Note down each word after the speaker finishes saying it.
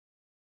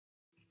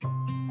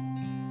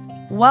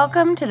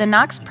Welcome to the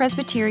Knox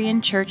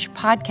Presbyterian Church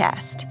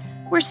podcast.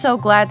 We're so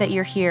glad that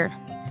you're here.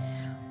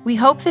 We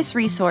hope this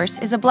resource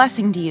is a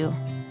blessing to you.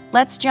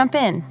 Let's jump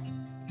in.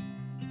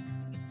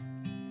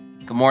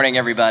 Good morning,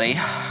 everybody.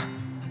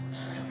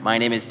 My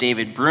name is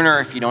David Bruner.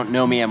 If you don't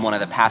know me, I'm one of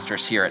the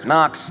pastors here at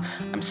Knox.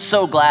 I'm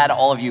so glad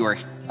all of you are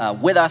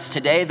with us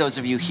today, those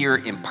of you here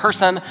in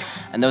person,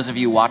 and those of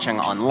you watching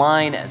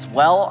online as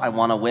well. I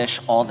want to wish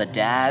all the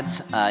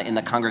dads in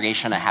the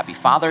congregation a happy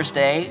Father's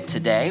Day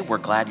today. We're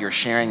glad you're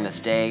sharing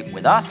this day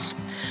with us.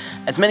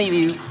 As many of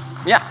you,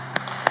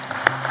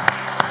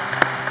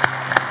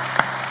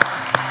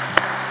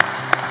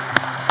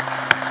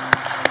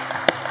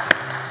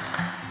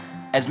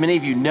 As many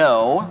of you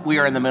know, we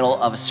are in the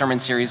middle of a sermon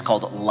series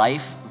called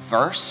Life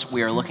Verse.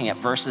 We are looking at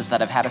verses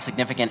that have had a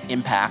significant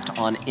impact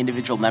on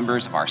individual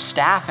members of our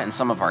staff and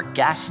some of our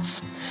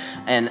guests.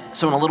 And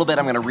so in a little bit,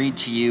 I'm going to read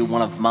to you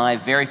one of my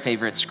very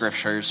favorite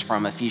scriptures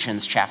from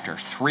Ephesians chapter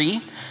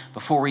 3.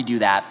 Before we do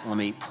that, let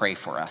me pray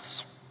for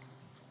us.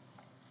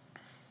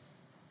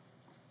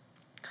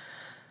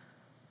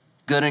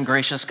 Good and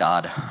gracious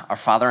God, our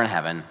Father in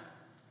heaven,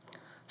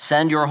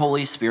 send your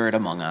Holy Spirit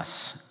among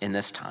us in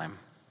this time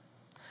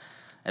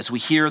as we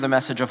hear the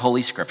message of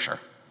Holy Scripture.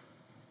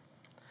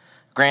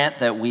 Grant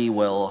that we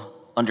will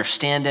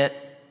understand it,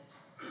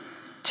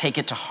 take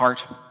it to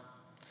heart,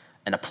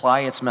 and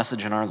apply its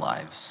message in our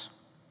lives.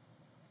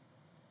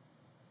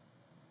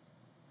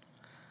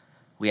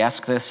 We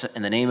ask this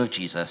in the name of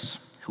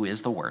Jesus, who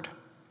is the Word.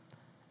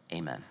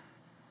 Amen.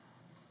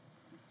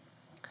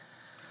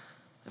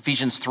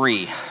 Ephesians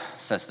 3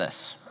 says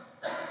this: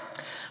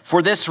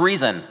 "For this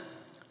reason,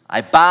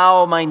 I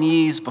bow my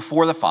knees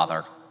before the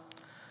Father,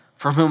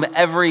 from whom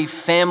every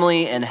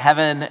family in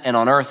heaven and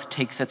on earth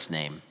takes its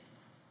name.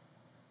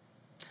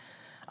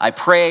 I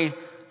pray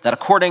that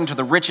according to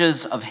the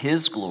riches of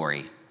his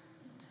glory,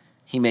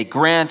 he may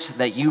grant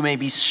that you may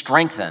be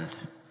strengthened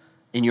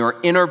in your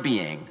inner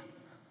being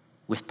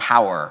with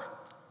power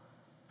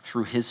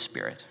through his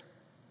Spirit,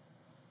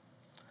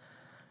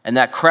 and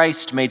that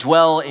Christ may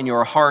dwell in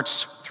your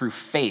hearts through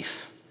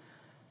faith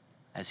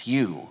as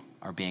you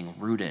are being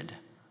rooted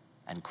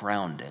and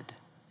grounded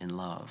in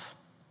love.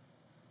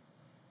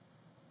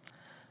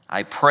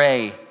 I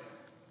pray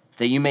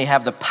that you may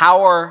have the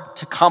power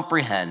to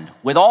comprehend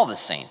with all the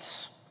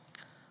saints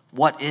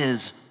what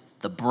is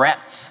the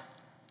breadth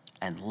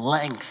and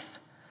length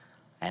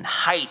and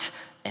height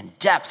and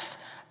depth,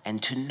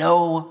 and to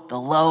know the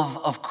love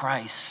of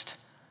Christ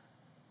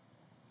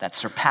that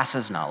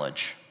surpasses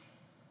knowledge,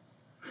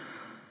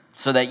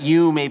 so that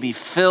you may be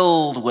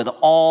filled with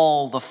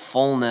all the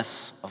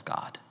fullness of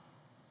God.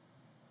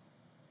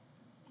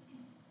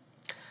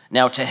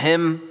 Now to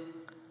him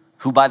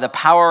who by the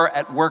power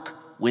at work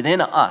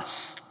within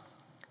us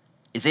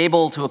is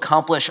able to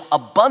accomplish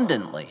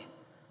abundantly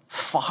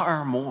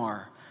far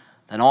more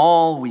than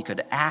all we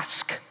could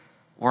ask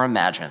or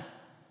imagine.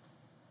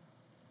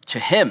 To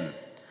him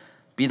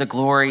be the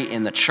glory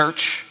in the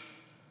church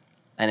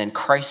and in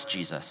Christ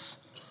Jesus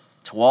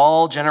to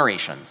all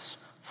generations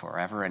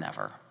forever and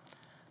ever.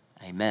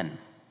 Amen."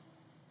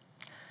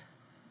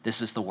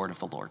 This is the word of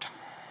the Lord.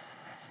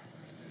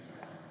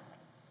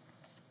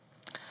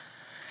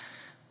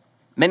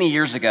 Many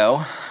years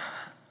ago,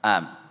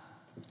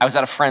 I was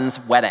at a friend's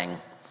wedding,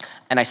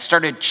 and I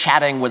started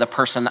chatting with a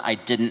person I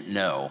didn't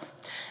know.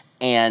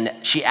 And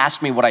she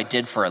asked me what I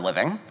did for a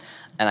living,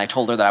 and I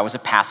told her that I was a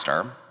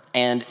pastor,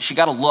 and she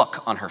got a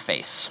look on her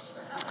face.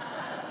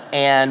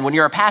 And when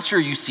you're a pastor,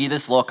 you see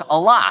this look a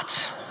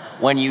lot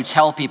when you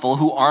tell people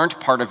who aren't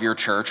part of your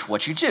church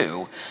what you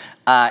do.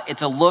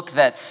 It's a look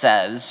that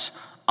says,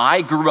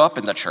 "I grew up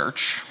in the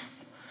church,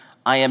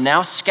 I am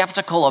now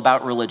skeptical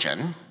about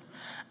religion,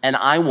 and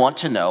I want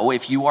to know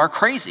if you are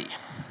crazy."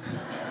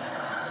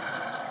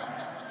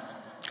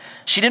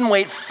 She didn't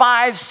wait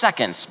 5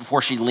 seconds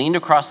before she leaned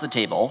across the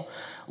table,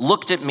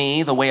 looked at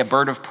me the way a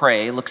bird of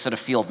prey looks at a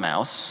field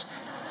mouse,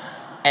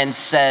 and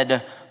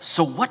said,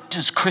 "So what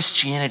does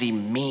Christianity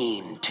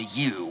mean to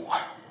you?"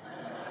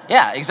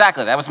 Yeah,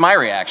 exactly. That was my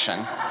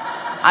reaction.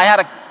 I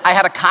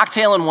had a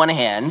cocktail in one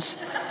hand.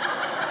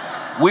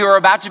 We were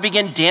about to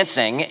begin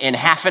dancing in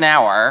half an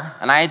hour,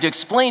 and I had to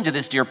explain to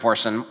this dear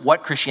person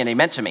what Christianity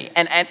meant to me.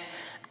 And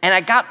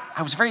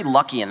I was very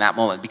lucky in that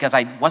moment because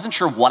I wasn't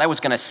sure what I was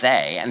going to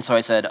say, and so I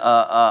said,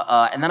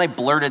 and then I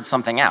blurted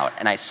something out,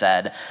 and I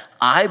said,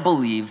 "I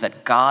believe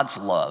that God's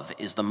love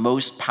is the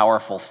most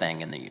powerful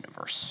thing in the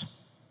universe.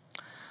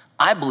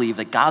 I believe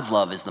that God's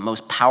love is the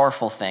most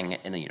powerful thing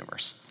in the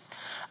universe."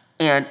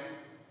 And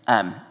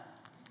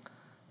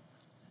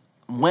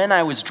when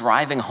I was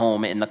driving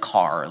home in the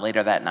car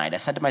later that night, I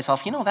said to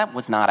myself, that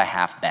was not a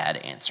half bad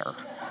answer.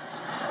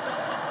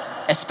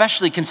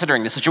 Especially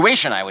considering the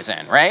situation I was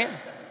in, right?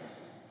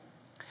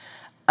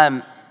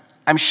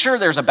 I'm sure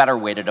there's a better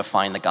way to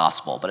define the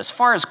gospel, but as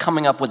far as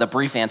coming up with a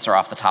brief answer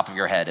off the top of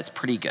your head, it's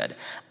pretty good.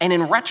 And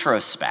in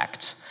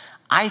retrospect,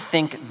 I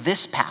think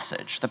this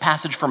passage, the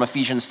passage from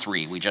Ephesians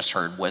 3 we just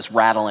heard, was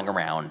rattling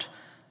around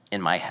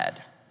in my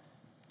head.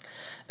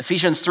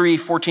 Ephesians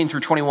 3:14 through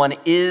 21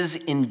 is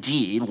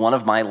indeed one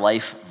of my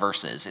life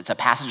verses. It's a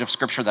passage of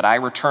scripture that I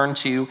return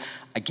to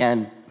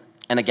again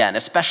and again,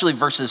 especially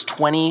verses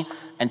 20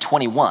 and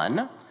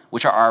 21,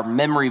 which are our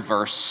memory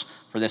verse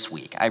for this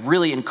week. I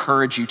really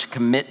encourage you to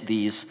commit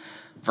these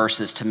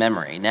verses to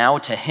memory. Now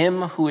to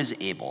him who is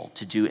able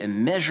to do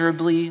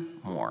immeasurably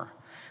more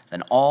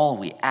than all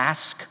we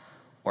ask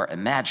or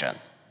imagine,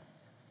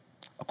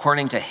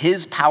 according to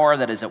his power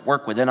that is at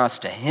work within us,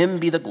 to him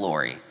be the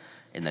glory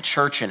in the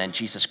church and in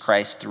Jesus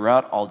Christ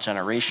throughout all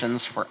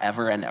generations,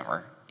 forever and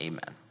ever.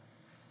 Amen.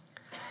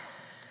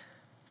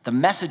 The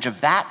message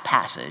of that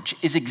passage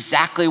is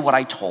exactly what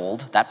I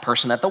told that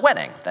person at the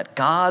wedding, that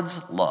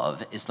God's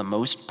love is the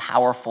most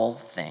powerful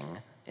thing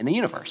in the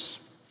universe.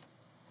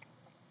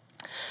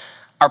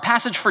 Our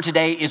passage for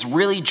today is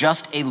really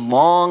just a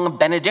long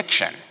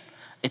benediction.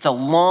 It's a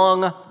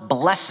long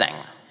blessing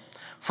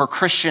for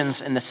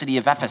Christians in the city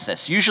of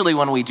Ephesus. Usually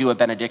when we do a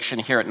benediction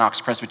here at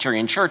Knox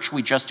Presbyterian Church,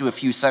 we just do a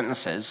few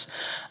sentences.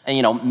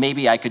 And,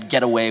 maybe I could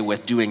get away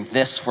with doing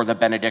this for the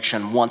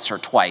benediction once or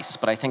twice,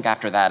 but I think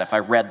after that, if I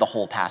read the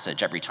whole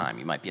passage every time,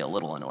 you might be a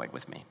little annoyed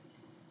with me.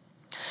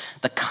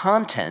 The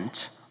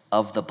content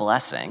of the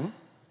blessing,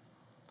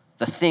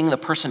 the thing the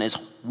person is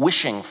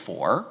wishing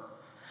for,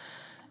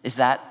 is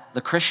that the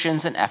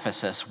Christians in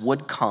Ephesus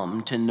would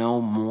come to know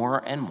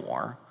more and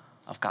more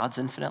of God's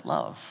infinite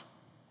love.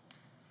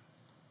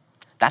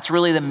 That's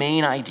really the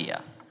main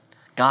idea.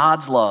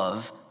 God's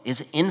love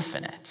is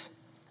infinite,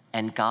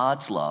 and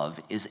God's love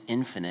is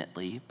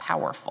infinitely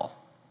powerful.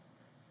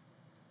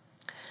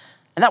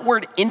 And that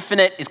word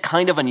infinite is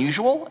kind of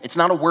unusual. It's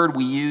not a word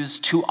we use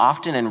too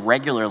often in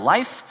regular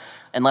life,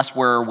 unless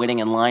we're waiting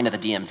in line at the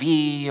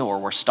DMV or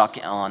we're stuck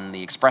on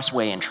the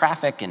expressway in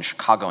traffic in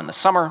Chicago in the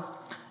summer.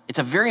 It's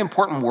a very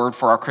important word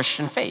for our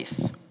Christian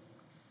faith.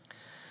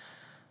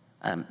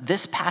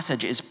 This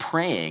passage is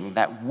praying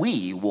that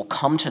we will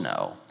come to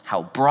know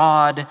how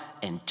broad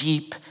and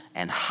deep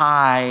and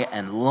high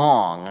and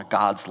long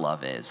God's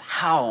love is,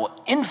 how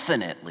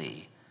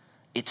infinitely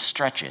it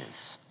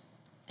stretches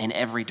in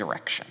every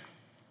direction.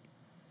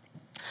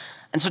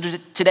 And so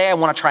today I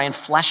want to try and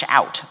flesh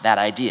out that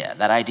idea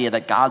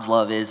that God's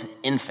love is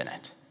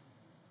infinite.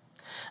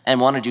 And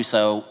I want to do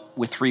so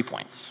with 3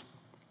 points.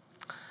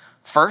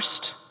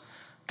 First,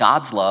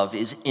 God's love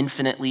is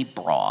infinitely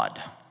broad.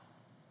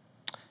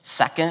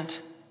 Second,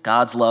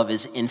 God's love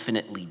is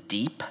infinitely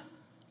deep.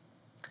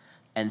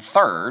 And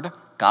third,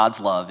 God's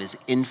love is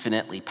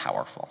infinitely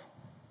powerful.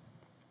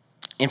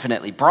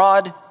 Infinitely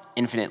broad,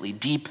 infinitely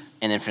deep,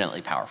 and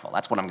infinitely powerful.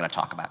 That's what I'm going to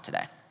talk about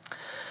today.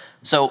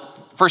 So,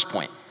 first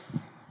point.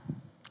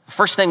 The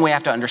first thing we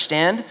have to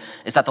understand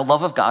is that the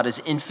love of God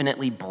is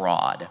infinitely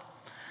broad.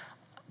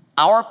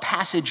 Our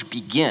passage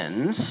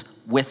begins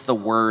with the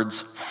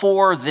words,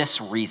 "for this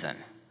reason."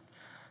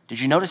 Did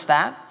you notice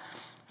that?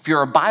 If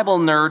you're a Bible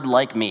nerd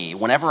like me,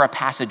 whenever a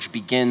passage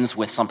begins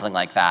with something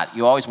like that,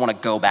 you always want to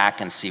go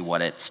back and see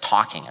what it's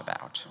talking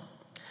about.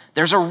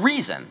 There's a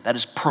reason that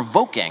is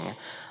provoking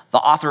the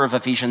author of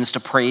Ephesians to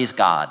praise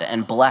God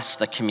and bless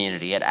the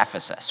community at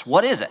Ephesus.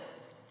 What is it?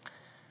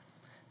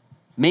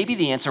 Maybe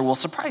the answer will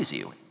surprise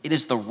you. It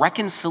is the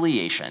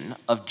reconciliation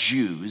of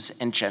Jews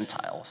and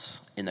Gentiles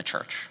in the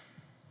church.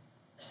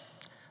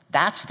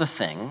 That's the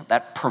thing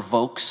that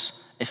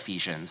provokes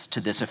Ephesians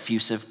to this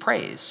effusive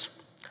praise.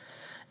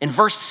 In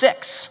verse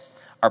 6,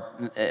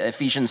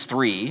 Ephesians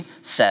 3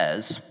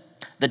 says,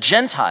 "The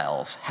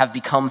Gentiles have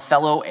become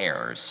fellow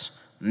heirs,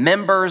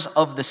 members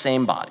of the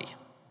same body,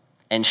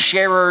 and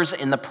sharers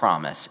in the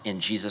promise in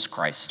Jesus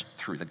Christ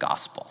through the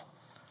gospel."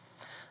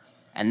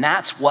 And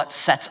that's what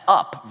sets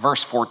up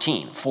verse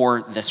 14,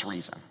 "for this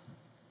reason."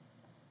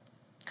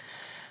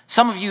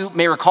 Some of you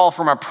may recall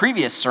from our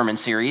previous sermon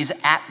series,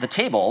 At the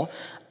Table,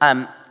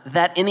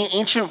 that in the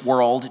ancient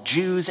world,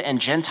 Jews and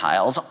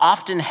Gentiles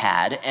often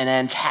had an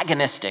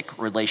antagonistic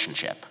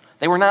relationship.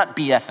 They were not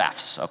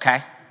BFFs,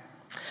 okay?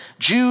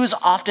 Jews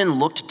often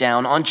looked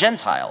down on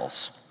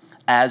Gentiles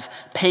as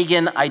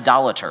pagan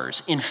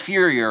idolaters,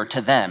 inferior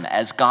to them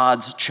as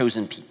God's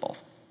chosen people.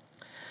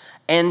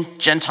 And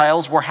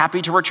Gentiles were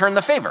happy to return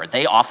the favor.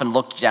 They often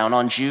looked down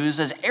on Jews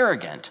as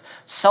arrogant,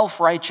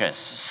 self-righteous,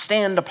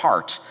 stand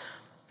apart,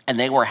 and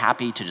they were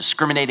happy to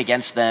discriminate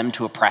against them,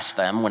 to oppress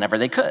them whenever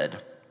they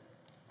could.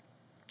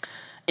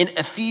 In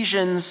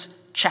Ephesians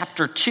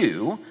chapter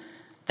 2,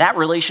 that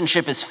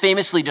relationship is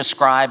famously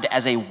described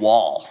as a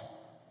wall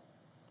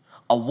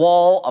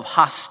of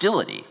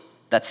hostility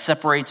that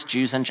separates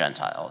Jews and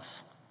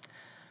Gentiles,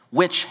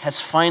 which has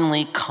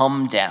finally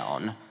come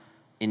down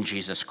in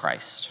Jesus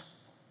Christ.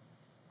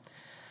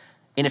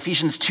 In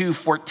Ephesians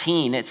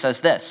 2:14, it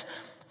says this,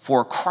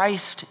 "For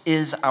Christ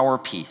is our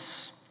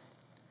peace.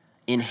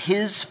 In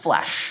his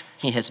flesh,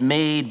 he has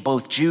made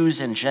both Jews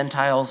and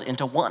Gentiles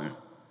into one,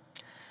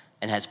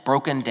 and has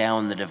broken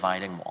down the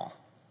dividing wall."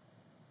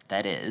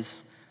 That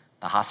is,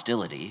 the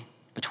hostility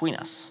between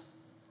us.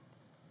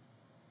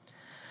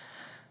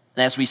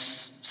 And as we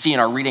see in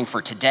our reading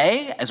for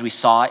today, as we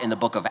saw in the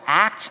book of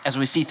Acts, as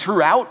we see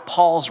throughout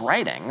Paul's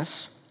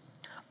writings,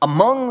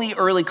 among the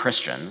early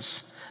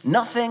Christians,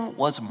 Nothing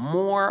was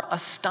more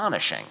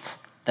astonishing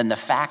than the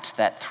fact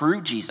that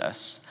through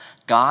Jesus,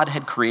 God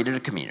had created a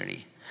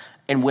community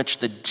in which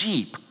the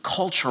deep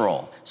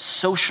cultural,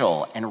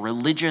 social, and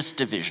religious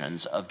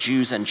divisions of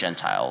Jews and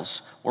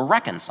Gentiles were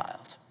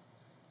reconciled.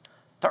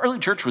 The early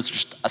church was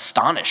just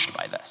astonished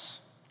by this.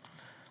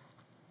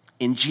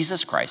 In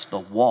Jesus Christ, the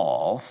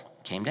wall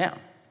came down.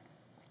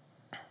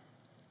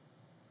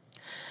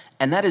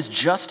 And that is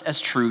just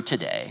as true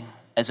today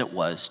as it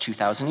was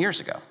 2,000 years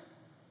ago.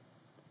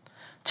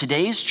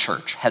 Today's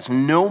church has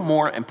no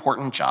more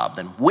important job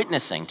than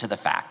witnessing to the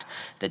fact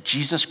that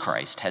Jesus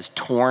Christ has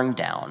torn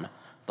down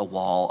the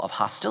wall of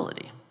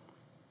hostility.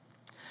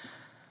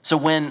 So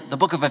when the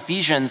book of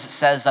Ephesians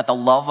says that the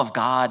love of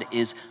God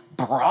is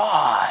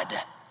broad,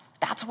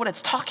 that's what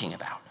it's talking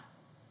about.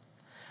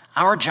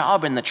 Our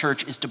job in the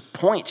church is to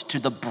point to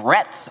the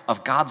breadth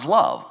of God's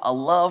love, a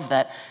love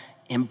that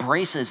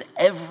embraces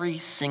every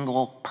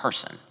single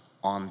person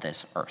on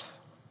this earth.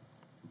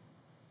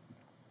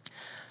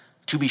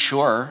 To be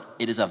sure,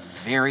 it is a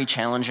very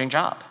challenging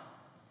job.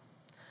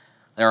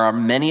 There are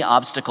many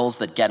obstacles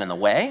that get in the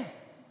way.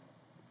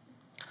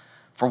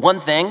 For one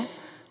thing,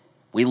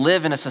 we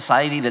live in a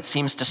society that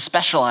seems to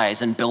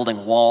specialize in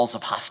building walls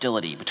of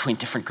hostility between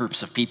different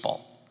groups of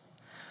people.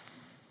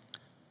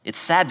 It's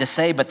sad to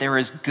say, but there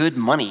is good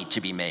money to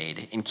be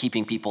made in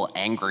keeping people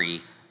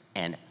angry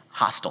and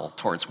hostile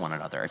towards one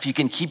another. If you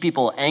can keep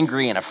people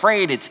angry and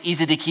afraid, it's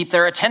easy to keep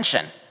their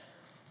attention.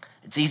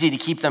 It's easy to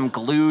keep them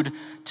glued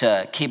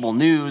to cable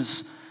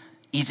news,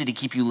 easy to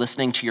keep you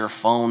listening to your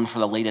phone for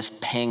the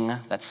latest ping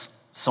that's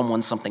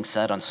something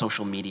said on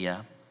social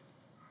media.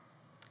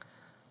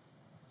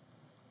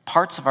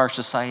 Parts of our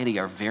society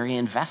are very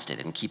invested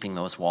in keeping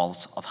those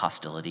walls of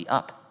hostility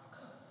up.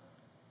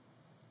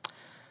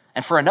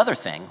 And for another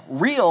thing,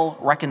 real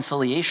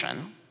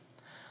reconciliation,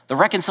 the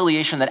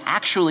reconciliation that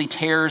actually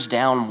tears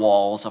down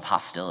walls of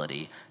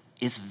hostility,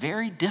 is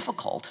very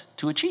difficult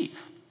to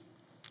achieve.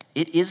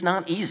 It is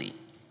not easy.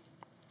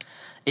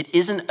 It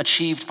isn't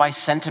achieved by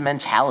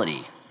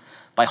sentimentality,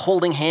 by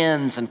holding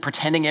hands and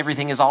pretending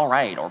everything is all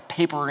right, or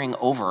papering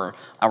over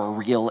our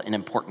real and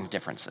important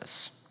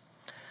differences.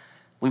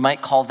 We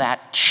might call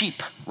that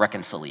cheap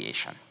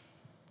reconciliation.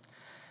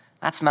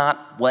 That's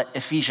not what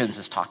Ephesians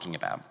is talking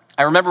about.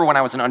 I remember when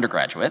I was an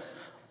undergraduate,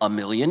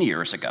 1,000,000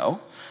 years ago,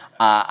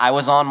 I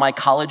was on my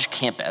college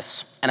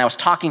campus, and I was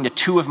talking to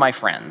two of my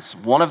friends.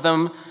 One of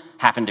them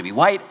happened to be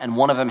white, and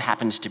one of them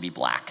happened to be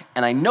black.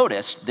 And I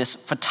noticed this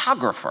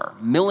photographer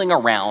milling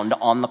around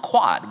on the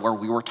quad where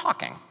we were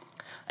talking.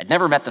 I'd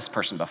never met this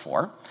person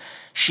before.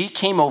 She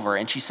came over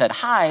and she said,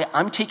 "Hi,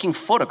 I'm taking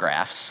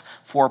photographs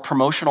for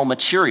promotional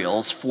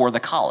materials for the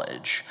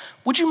college.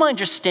 Would you mind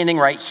just standing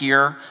right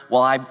here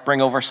while I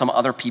bring over some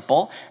other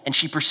people?" And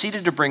she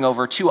proceeded to bring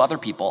over two other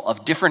people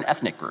of different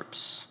ethnic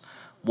groups.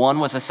 One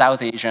was a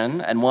South Asian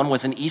and one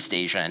was an East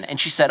Asian. And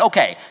she said,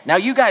 "Okay, now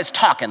you guys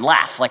talk and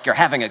laugh like you're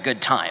having a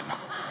good time."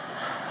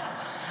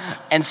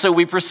 And so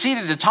we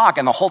proceeded to talk,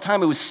 and the whole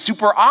time it was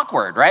super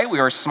awkward, right? We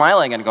were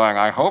smiling and going,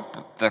 "I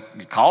hope the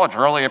college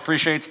really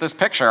appreciates this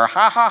picture.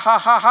 Ha, ha, ha,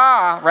 ha,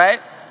 ha,"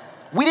 right?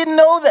 We didn't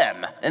know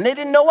them, and they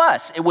didn't know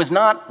us. It was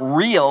not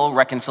real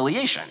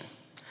reconciliation.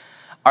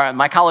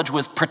 My college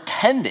was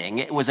pretending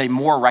it was a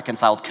more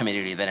reconciled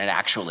community than it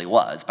actually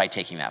was by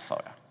taking that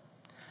photo.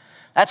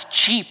 That's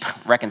cheap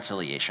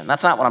reconciliation.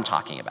 That's not what I'm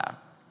talking about.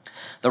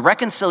 The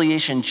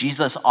reconciliation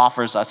Jesus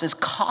offers us is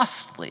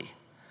costly.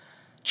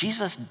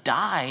 Jesus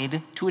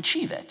died to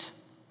achieve it.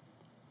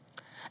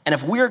 And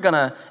if we're going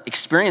to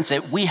experience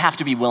it, we have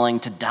to be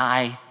willing to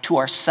die to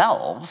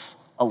ourselves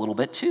a little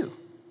bit too.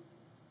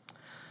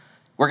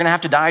 We're going to have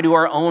to die to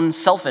our own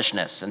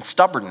selfishness and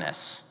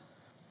stubbornness,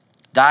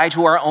 die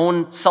to our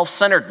own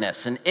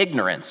self-centeredness and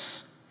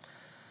ignorance.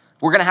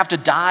 We're going to have to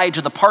die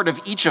to the part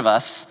of each of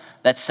us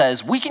that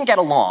says, we can get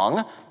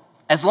along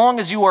as long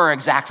as you are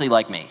exactly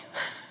like me.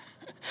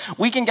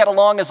 We can get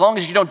along as long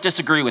as you don't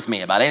disagree with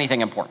me about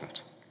anything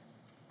important.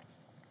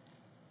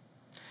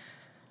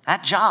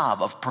 That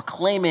job of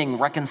proclaiming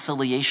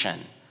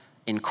reconciliation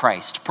in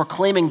Christ,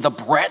 proclaiming the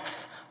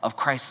breadth of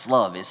Christ's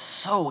love, is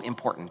so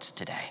important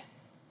today.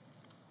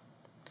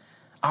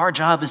 Our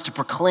job is to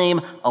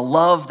proclaim a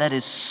love that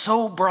is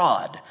so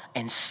broad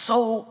and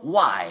so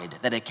wide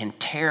that it can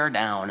tear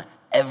down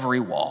every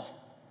wall.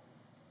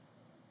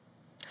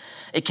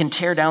 It can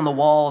tear down the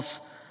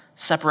walls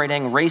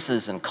separating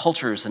races and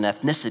cultures and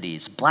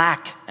ethnicities,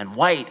 black and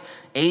white,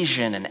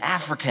 Asian and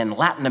African,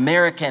 Latin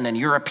American and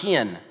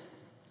European.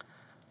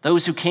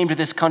 Those who came to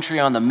this country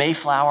on the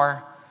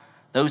Mayflower,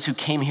 those who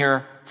came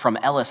here from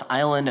Ellis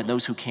Island, and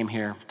those who came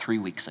here 3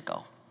 weeks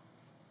ago.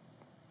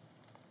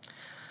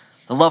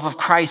 The love of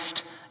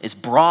Christ is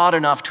broad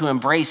enough to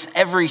embrace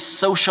every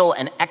social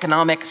and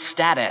economic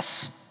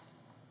status,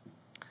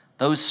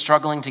 those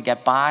struggling to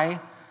get by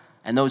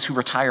and those who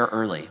retire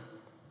early,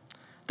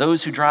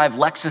 those who drive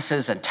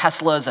Lexuses and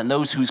Teslas and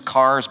those whose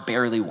cars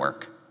barely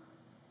work.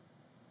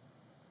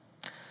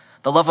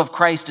 The love of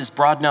Christ is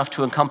broad enough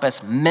to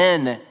encompass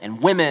men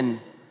and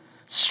women,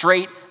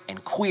 straight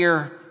and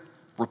queer,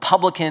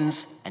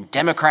 Republicans and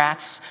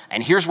Democrats,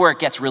 and here's where it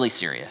gets really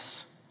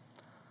serious.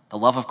 The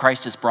love of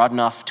Christ is broad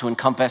enough to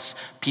encompass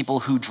people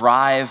who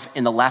drive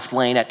in the left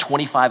lane at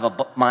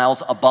 25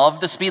 miles above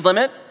the speed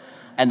limit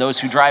and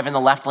those who drive in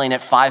the left lane at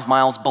 5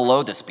 miles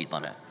below the speed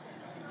limit.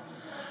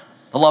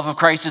 The love of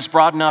Christ is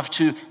broad enough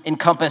to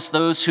encompass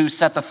those who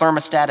set the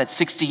thermostat at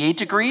 68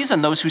 degrees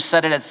and those who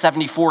set it at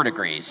 74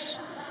 degrees.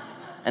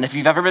 And if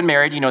you've ever been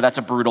married, you know that's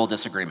a brutal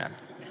disagreement.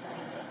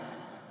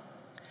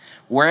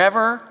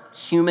 Wherever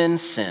human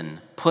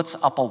sin puts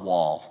up a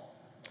wall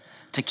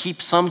to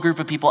keep some group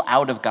of people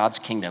out of God's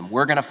kingdom,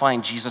 we're going to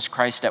find Jesus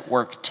Christ at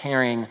work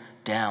tearing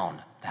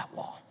down that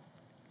wall.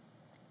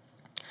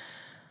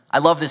 I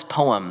love this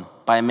poem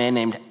by a man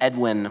named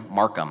Edwin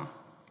Markham.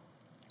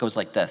 It goes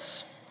like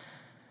this.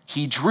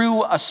 He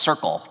drew a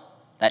circle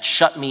that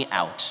shut me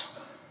out.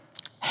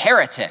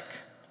 Heretic,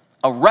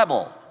 a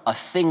rebel, a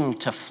thing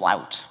to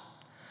flout.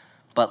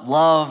 But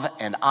love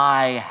and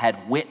I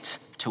had wit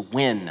to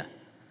win.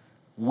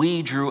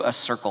 We drew a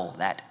circle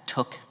that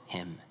took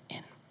him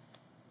in.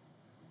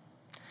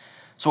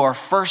 So our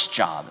first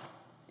job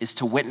is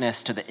to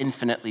witness to the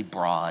infinitely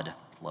broad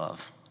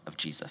love of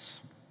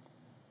Jesus.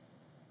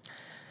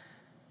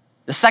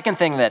 The second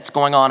thing that's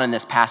going on in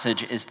this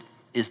passage is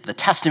the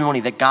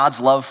testimony that God's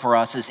love for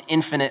us is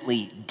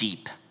infinitely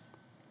deep.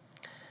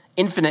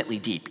 Infinitely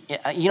deep.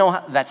 You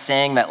know that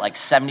saying that like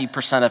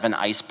 70% of an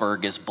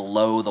iceberg is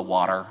below the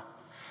water?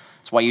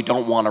 That's why you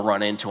don't want to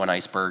run into an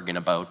iceberg in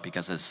a boat,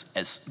 because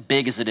as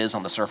big as it is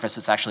on the surface,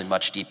 it's actually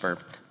much deeper.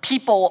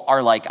 People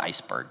are like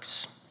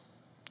icebergs.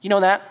 You know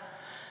that?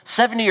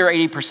 70 or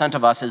 80%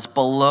 of us is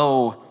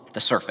below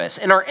the surface.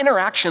 In our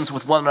interactions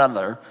with one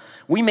another,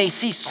 we may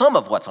see some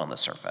of what's on the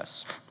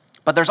surface,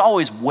 but there's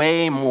always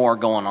way more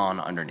going on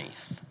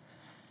underneath.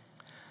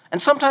 And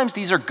sometimes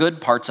these are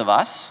good parts of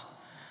us,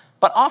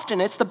 but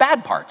often it's the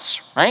bad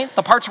parts, right?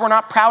 The parts we're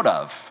not proud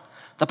of.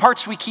 The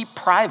parts we keep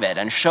private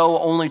and show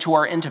only to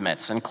our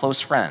intimates and close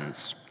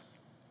friends.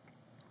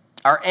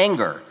 Our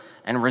anger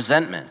and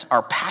resentment,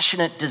 our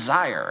passionate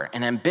desire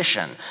and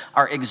ambition,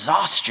 our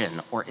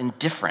exhaustion or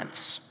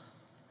indifference.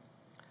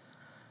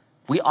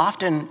 We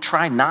often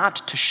try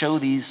not to show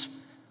these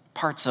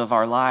parts of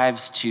our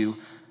lives to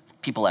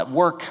people at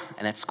work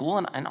and at school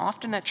and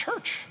often at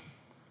church.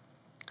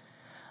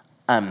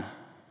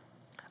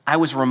 I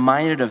was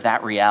reminded of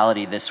that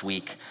reality this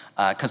week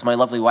because my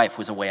lovely wife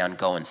was away on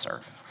Go and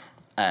Serve.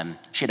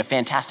 She had a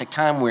fantastic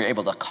time. We were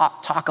able to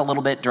talk a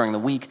little bit during the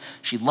week.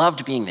 She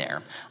loved being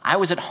there. I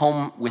was at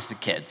home with the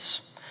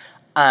kids.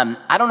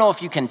 I don't know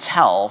if you can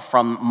tell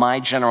from my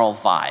general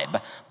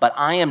vibe, but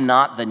I am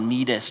not the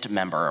neatest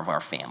member of our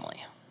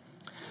family.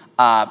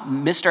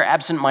 Mr.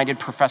 Absent-Minded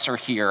Professor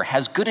here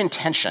has good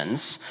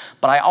intentions,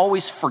 but I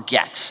always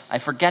forget. I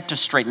forget to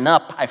straighten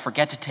up. I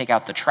forget to take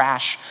out the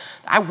trash.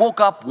 I woke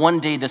up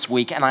one day this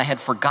week and I had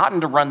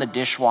forgotten to run the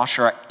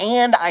dishwasher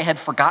and I had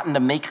forgotten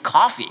to make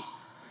coffee.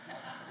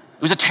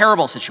 It was a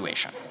terrible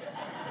situation.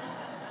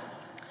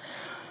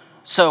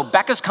 So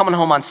Becca's coming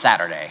home on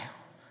Saturday.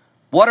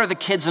 What are the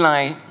kids and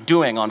I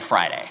doing on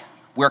Friday?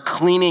 We're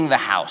cleaning the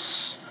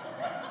house.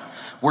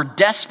 We're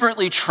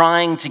desperately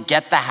trying to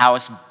get the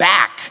house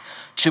back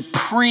to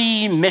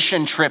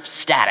pre-mission trip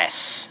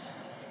status.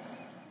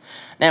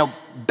 Now,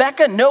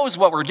 Becca knows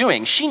what we're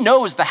doing. She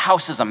knows the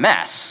house is a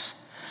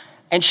mess.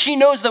 And she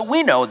knows that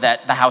we know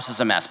that the house is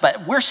a mess,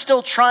 but we're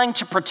still trying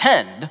to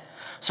pretend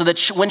so that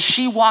when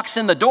she walks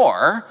in the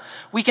door,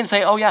 we can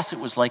say, oh yes, it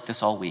was like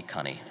this all week,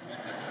 honey.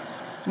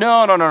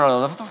 No.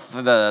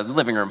 The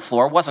living room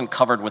floor wasn't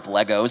covered with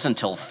Legos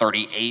until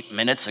 38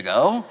 minutes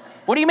ago.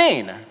 What do you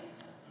mean?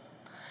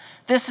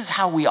 This is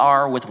how we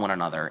are with one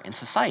another in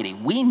society.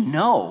 We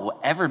know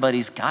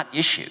everybody's got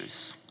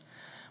issues,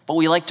 but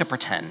we like to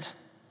pretend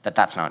that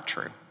that's not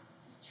true.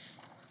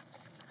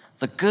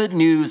 The good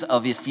news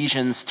of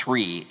Ephesians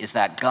 3 is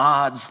that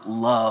God's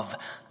love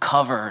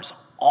covers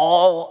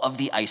all of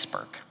the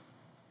iceberg,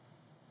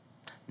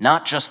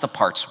 not just the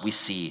parts we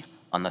see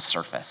on the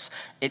surface.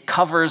 It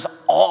covers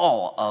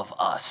all of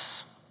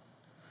us,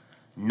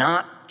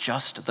 not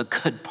just the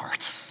good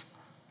parts.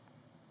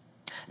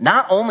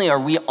 Not only are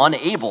we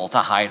unable to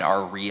hide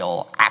our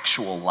real,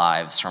 actual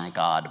lives from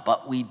God,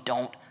 but we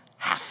don't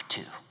have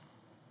to.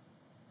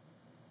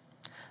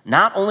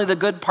 Not only the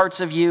good parts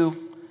of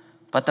you,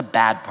 but the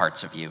bad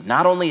parts of you.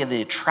 Not only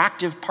the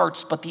attractive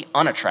parts, but the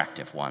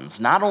unattractive ones.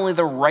 Not only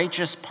the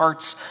righteous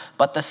parts,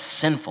 but the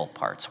sinful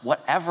parts.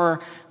 Whatever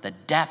the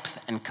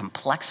depth and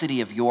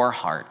complexity of your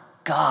heart,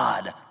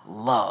 God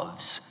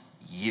loves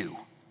you.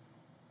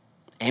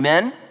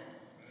 Amen?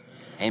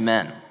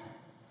 Amen.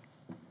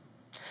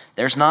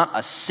 There's not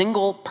a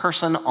single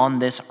person on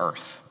this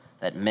earth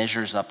that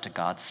measures up to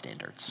God's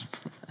standards.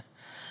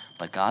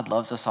 But God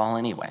loves us all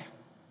anyway.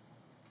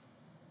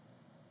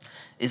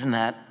 Isn't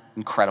that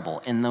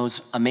incredible? In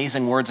those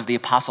amazing words of the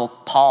Apostle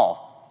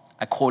Paul,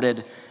 I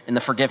quoted in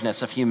the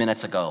forgiveness a few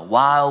minutes ago,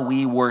 while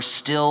we were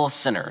still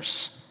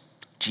sinners,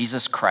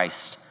 Jesus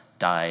Christ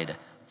died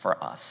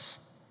for us.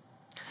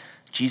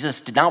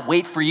 Jesus did not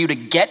wait for you to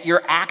get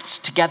your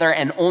act together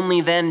and only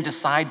then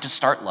decide to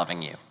start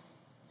loving you.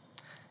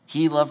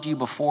 He loved you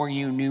before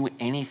you knew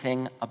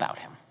anything about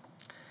him,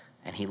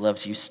 and he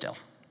loves you still.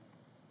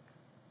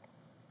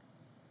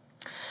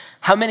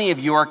 How many of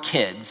your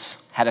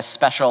kids had a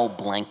special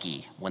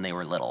blankie when they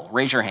were little?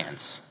 Raise your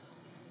hands.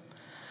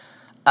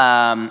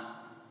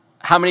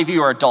 How many of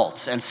you are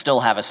adults and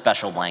still have a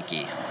special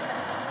blankie?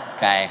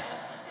 Okay.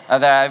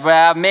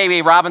 Well,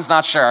 maybe. Robin's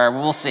not sure.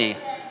 We'll see.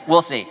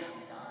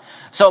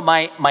 So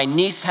my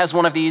niece has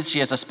one of these. She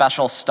has a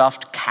special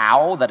stuffed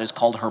cow that is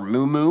called her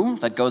moo-moo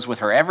that goes with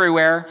her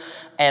everywhere.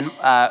 And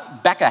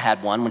Becca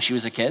had one when she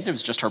was a kid. It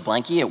was just her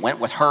blankie. It went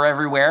with her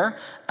everywhere.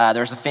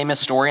 There's a famous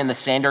story in the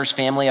Sanders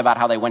family about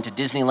how they went to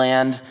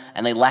Disneyland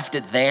and they left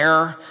it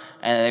there.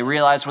 And they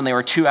realized when they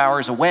were 2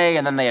 hours away,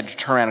 and then they had to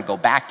turn around and go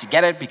back to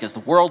get it because the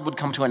world would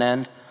come to an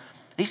end.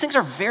 These things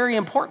are very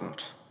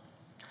important.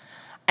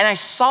 And I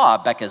saw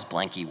Becca's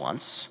blankie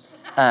once,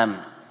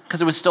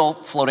 because it was still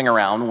floating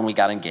around when we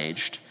got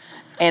engaged.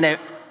 And it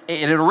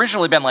had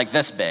originally been like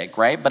this big,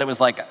 right? But it was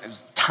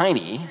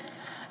tiny,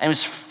 and it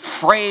was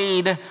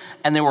frayed,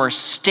 and there were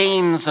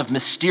stains of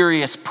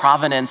mysterious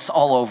provenance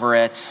all over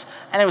it,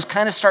 and it was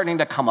kind of starting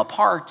to come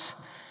apart.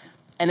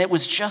 And it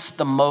was just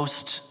the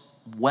most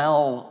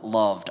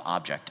well-loved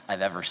object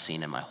I've ever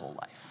seen in my whole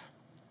life.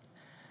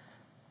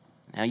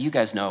 Now, you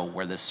guys know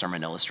where this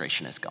sermon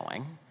illustration is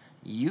going.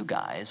 You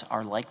guys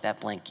are like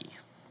that blankie.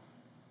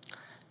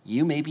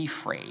 You may be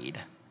frayed.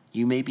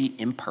 You may be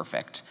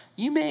imperfect.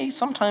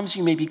 Sometimes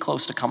you may be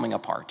close to coming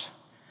apart.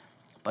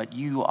 But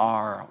you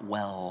are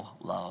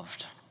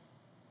well-loved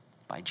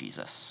by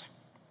Jesus.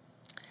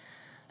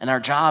 And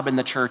our job in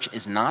the church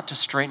is not to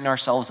straighten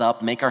ourselves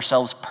up, make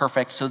ourselves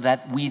perfect so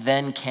that we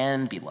then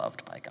can be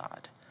loved by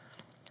God.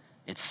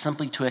 It's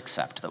simply to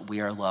accept that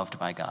we are loved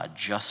by God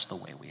just the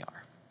way we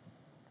are.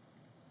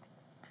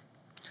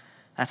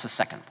 That's the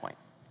second point.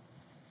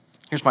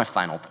 Here's my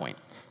final point.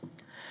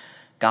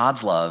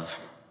 God's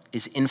love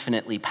is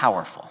infinitely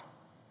powerful.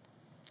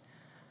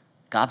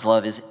 God's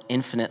love is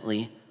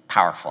infinitely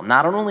powerful.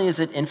 Not only is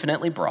it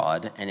infinitely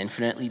broad and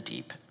infinitely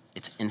deep,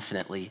 it's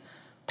infinitely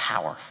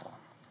powerful.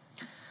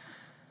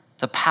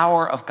 The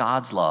power of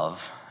God's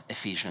love,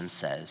 Ephesians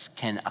says,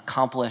 can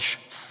accomplish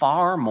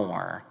far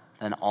more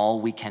than all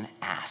we can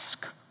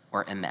ask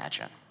or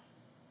imagine.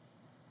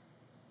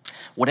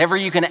 Whatever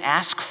you can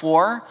ask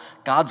for,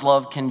 God's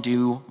love can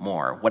do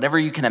more. Whatever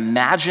you can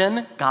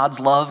imagine, God's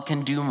love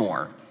can do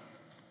more.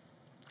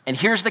 And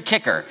here's the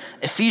kicker.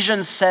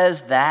 Ephesians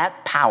says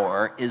that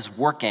power is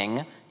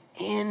working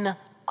in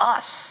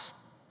us.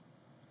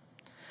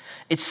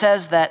 It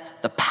says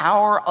that the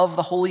power of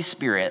the Holy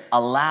Spirit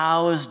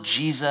allows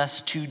Jesus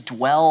to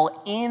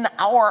dwell in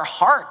our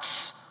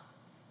hearts.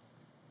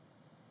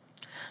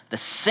 The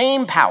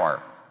same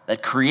power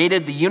that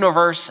created the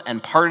universe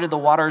and parted the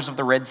waters of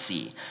the Red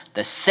Sea,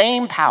 the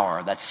same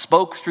power that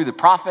spoke through the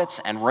prophets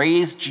and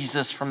raised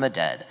Jesus from the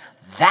dead,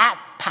 that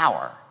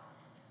power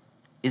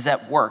is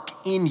at work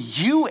in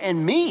you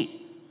and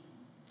me.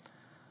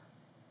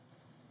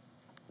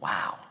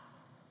 Wow.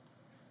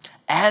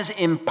 As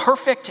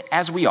imperfect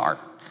as we are,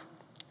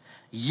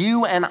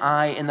 you and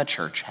I in the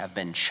church have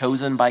been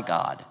chosen by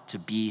God to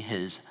be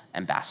his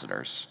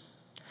ambassadors,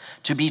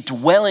 to be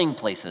dwelling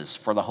places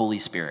for the Holy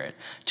Spirit,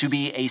 to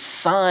be a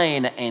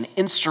sign and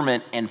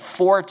instrument and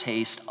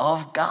foretaste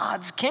of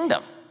God's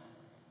kingdom.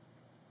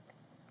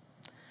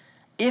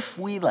 If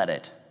we let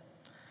it,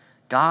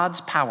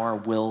 God's power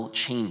will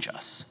change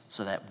us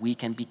so that we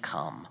can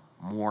become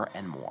more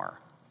and more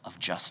of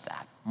just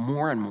that,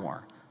 more and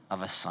more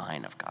of a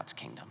sign of God's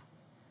kingdom,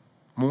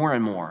 more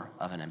and more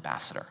of an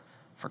ambassador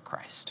for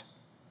Christ.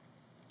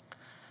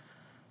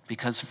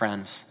 Because,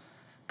 friends,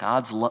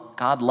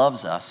 God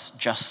loves us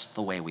just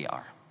the way we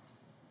are.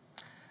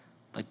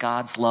 But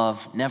God's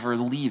love never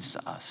leaves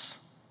us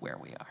where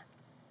we are.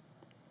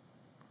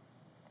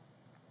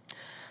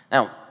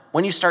 Now,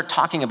 when you start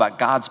talking about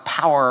God's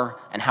power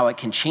and how it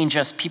can change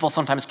us, people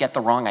sometimes get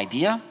the wrong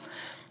idea.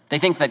 They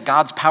think that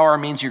God's power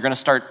means you're going to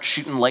start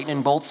shooting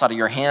lightning bolts out of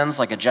your hands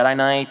like a Jedi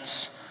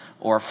Knight,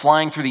 or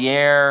flying through the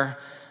air.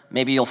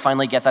 Maybe you'll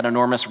finally get that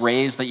enormous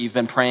raise that you've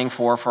been praying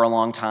for a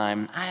long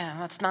time.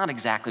 That's not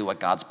exactly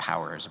what God's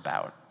power is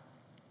about.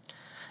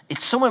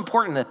 It's so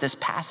important that this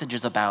passage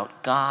is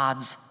about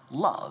God's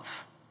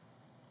love.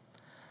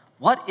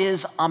 What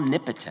is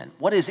omnipotent,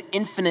 what is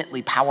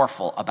infinitely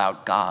powerful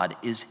about God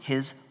is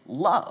his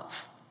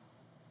love.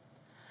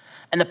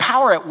 And the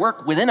power at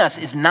work within us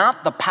is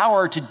not the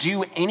power to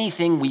do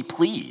anything we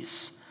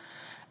please.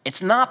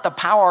 It's not the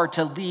power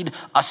to lead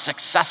a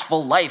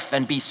successful life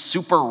and be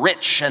super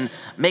rich and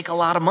make a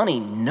lot of money.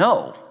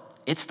 No,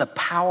 it's the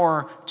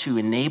power to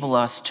enable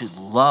us to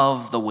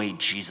love the way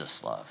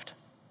Jesus loved.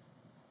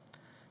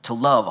 To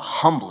love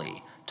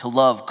humbly, to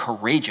love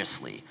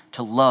courageously,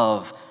 to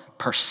love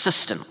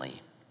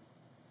persistently.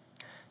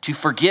 To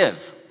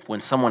forgive when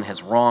someone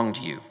has wronged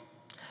you.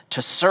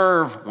 To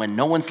serve when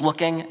no one's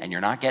looking and you're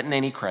not getting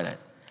any credit.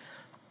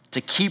 To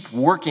keep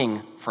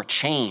working for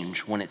change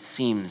when it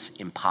seems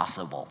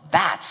impossible.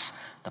 That's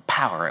the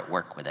power at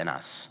work within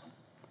us.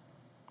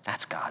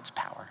 That's God's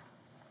power.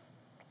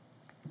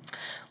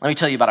 Let me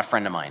tell you about a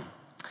friend of mine.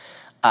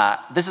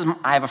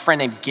 I have a friend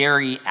named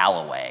Gary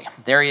Alloway.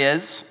 There he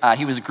is.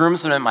 He was a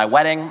groomsman at my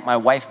wedding. My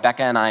wife,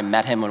 Becca, and I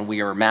met him when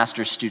we were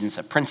master's students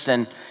at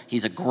Princeton.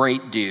 He's a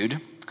great dude.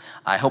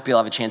 I hope you'll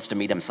have a chance to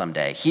meet him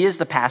someday. He is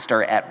the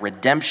pastor at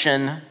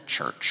Redemption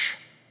Church.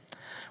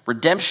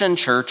 Redemption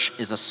Church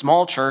is a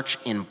small church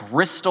in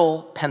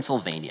Bristol,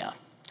 Pennsylvania,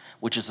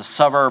 which is a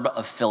suburb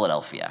of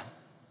Philadelphia.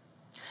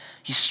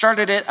 He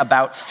started it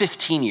about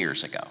 15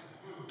 years ago.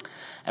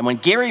 And when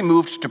Gary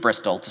moved to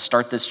Bristol to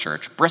start this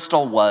church,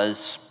 Bristol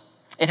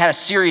it had a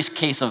serious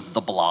case of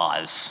the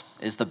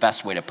blahs, is the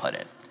best way to put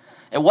it.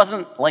 It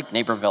wasn't like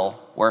Naperville,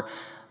 where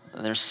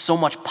there's so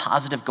much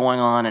positive going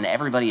on and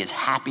everybody is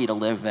happy to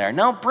live there.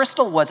 No,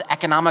 Bristol was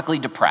economically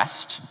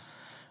depressed.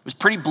 It was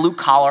pretty blue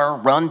collar,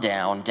 run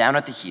down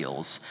at the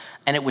heels,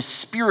 and it was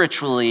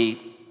spiritually,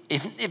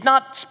 if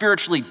not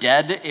spiritually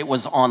dead, it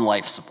was on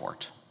life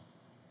support.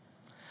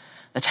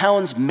 The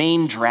town's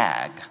main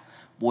drag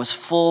was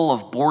full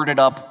of boarded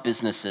up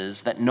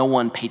businesses that no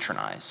one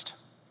patronized.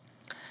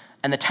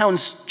 And the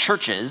town's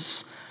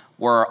churches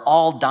were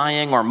all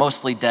dying or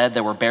mostly dead.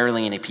 There were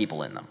barely any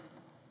people in them.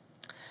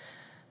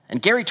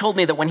 And Gary told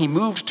me that when he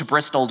moved to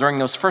Bristol during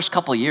those first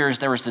couple of years,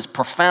 there was this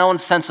profound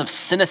sense of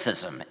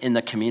cynicism in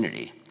the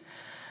community.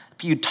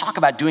 You'd talk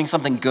about doing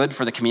something good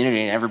for the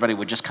community and everybody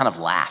would just kind of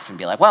laugh and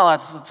be like, well,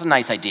 that's a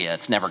nice idea.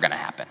 It's never gonna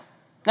happen.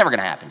 Never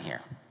gonna happen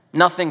here.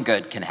 Nothing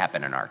good can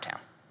happen in our town.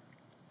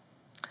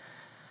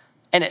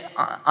 And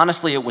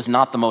honestly, it was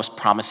not the most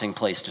promising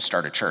place to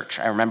start a church.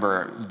 I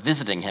remember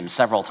visiting him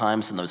several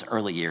times in those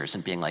early years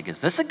and being like, is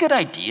this a good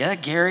idea,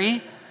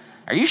 Gary?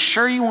 Are you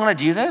sure you want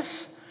to do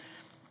this?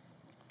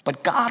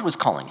 But God was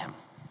calling him.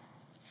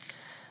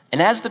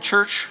 And as the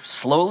church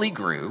slowly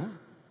grew,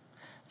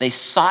 they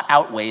sought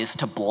out ways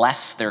to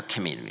bless their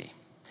community.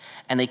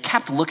 And they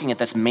kept looking at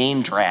this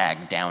main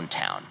drag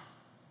downtown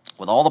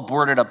with all the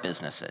boarded up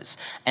businesses.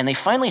 And they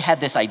finally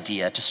had this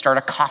idea to start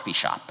a coffee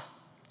shop.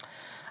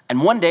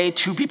 And one day,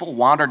 two people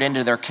wandered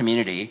into their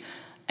community,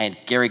 and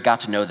Gary got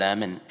to know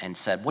them and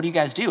said, what do you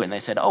guys do? And they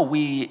said, oh,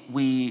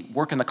 we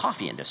work in the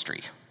coffee industry,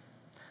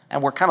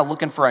 and we're kind of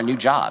looking for a new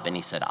job. And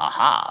he said,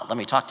 aha, let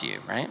me talk to you,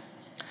 right?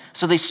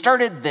 So they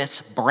started this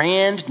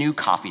brand new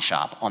coffee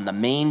shop on the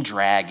main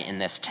drag in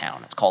this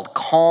town. It's called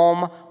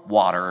Calm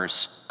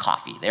Waters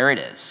Coffee. There it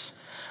is.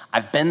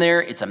 I've been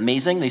there. It's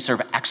amazing. They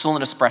serve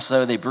excellent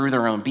espresso. They brew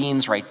their own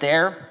beans right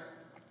there.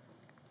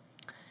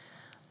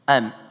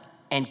 And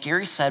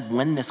Gary said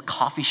when this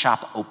coffee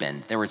shop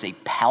opened, there was a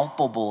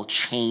palpable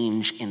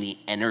change in the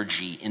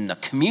energy in the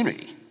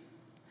community.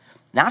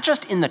 Not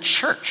just in the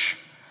church,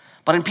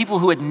 but in people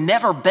who had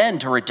never been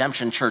to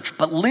Redemption Church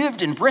but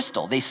lived in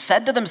Bristol. They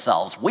said to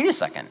themselves, wait a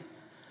second,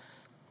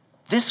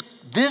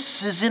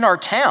 this is in our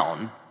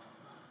town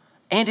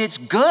and it's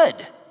good.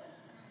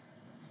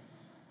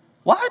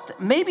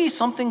 What? Maybe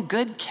something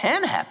good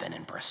can happen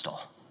in Bristol.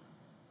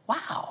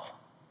 Wow.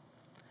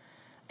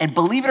 And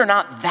believe it or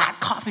not, that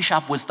coffee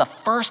shop was the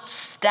first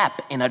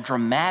step in a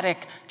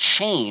dramatic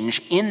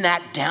change in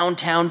that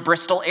downtown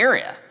Bristol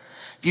area.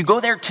 If you go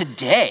there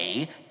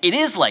today, it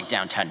is like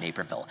downtown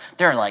Naperville.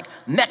 There are like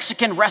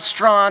Mexican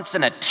restaurants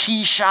and a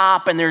tea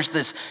shop, and there's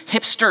this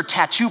hipster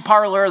tattoo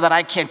parlor that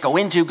I can't go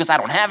into because I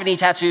don't have any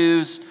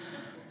tattoos.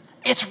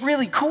 It's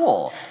really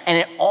cool. And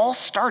it all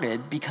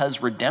started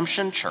because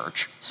Redemption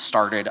Church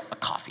started a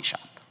coffee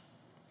shop.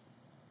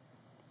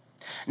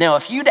 Now,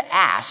 if you'd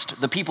asked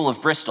the people of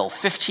Bristol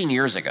 15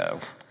 years ago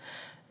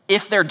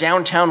if their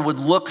downtown would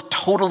look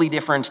totally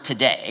different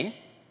today,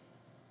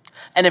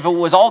 and if it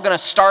was all going to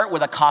start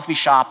with a coffee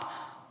shop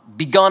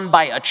begun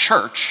by a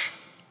church,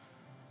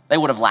 they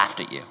would have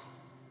laughed at you.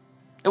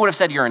 They would have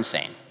said you're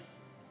insane.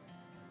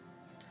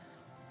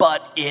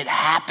 But it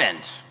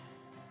happened.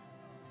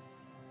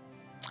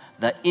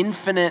 The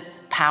infinite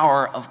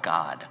power of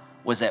God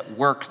was at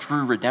work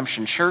through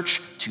Redemption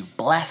Church to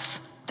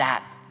bless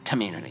that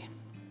community.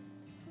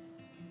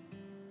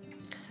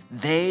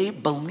 They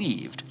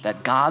believed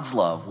that God's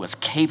love was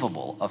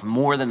capable of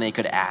more than they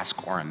could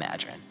ask or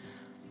imagine.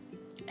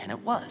 And it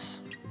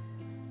was.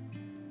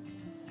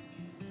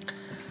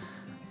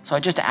 So I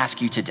just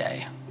ask you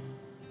today,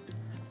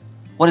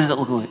 what does it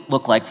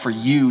look like for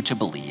you to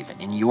believe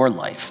in your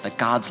life that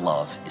God's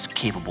love is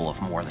capable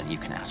of more than you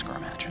can ask or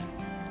imagine?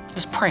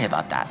 Just pray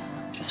about that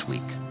this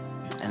week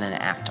and then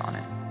act on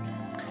it.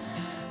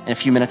 In a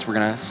few minutes, we're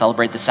going to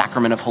celebrate the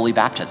sacrament of Holy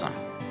Baptism,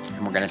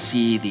 and we're going to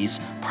see these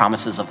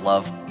promises of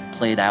love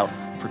played out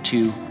for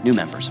 2 new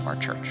members of our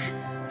church.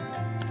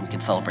 We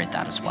can celebrate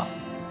that as well.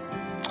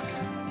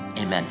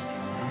 Amen.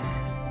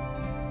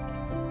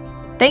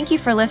 Thank you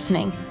for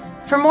listening.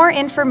 For more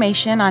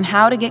information on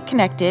how to get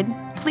connected,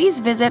 please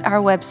visit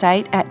our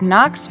website at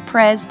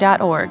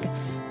knoxpres.org.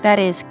 That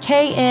is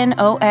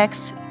knoxpres.org.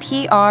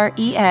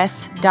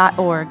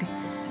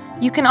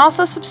 You can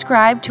also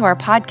subscribe to our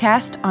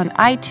podcast on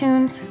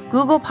iTunes,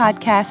 Google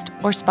Podcast,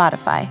 or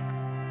Spotify.